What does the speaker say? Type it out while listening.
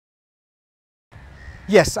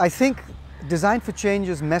Yes, I think Design for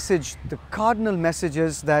Change's message, the cardinal message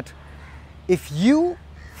is that if you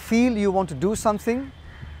feel you want to do something,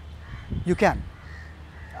 you can.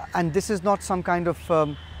 And this is not some kind of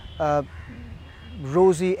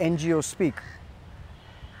rosy NGO speak.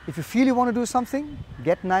 If you feel you want to do something,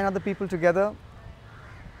 get 9 other people together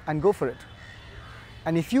and go for it.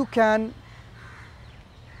 And if you can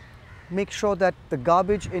make sure that the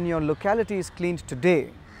garbage in your locality is cleaned today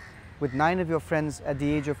with 9 of your friends at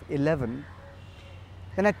the age of 11,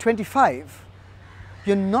 then at 25,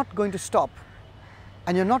 you're not going to stop.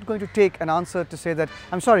 And you're not going to take an answer to say that,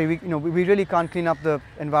 I'm sorry, we really can't clean up the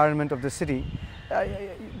environment of the city.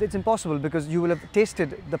 It's impossible, because you will have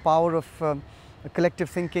tasted the power of collective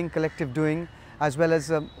thinking, collective doing, as well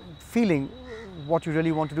as feeling what you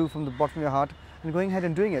really want to do from the bottom of your heart and going ahead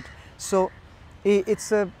and doing it. So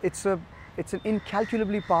it's an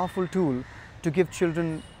incalculably powerful tool to give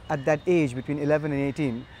children at that age between 11 and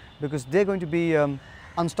 18, because they're going to be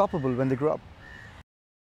unstoppable when they grow up.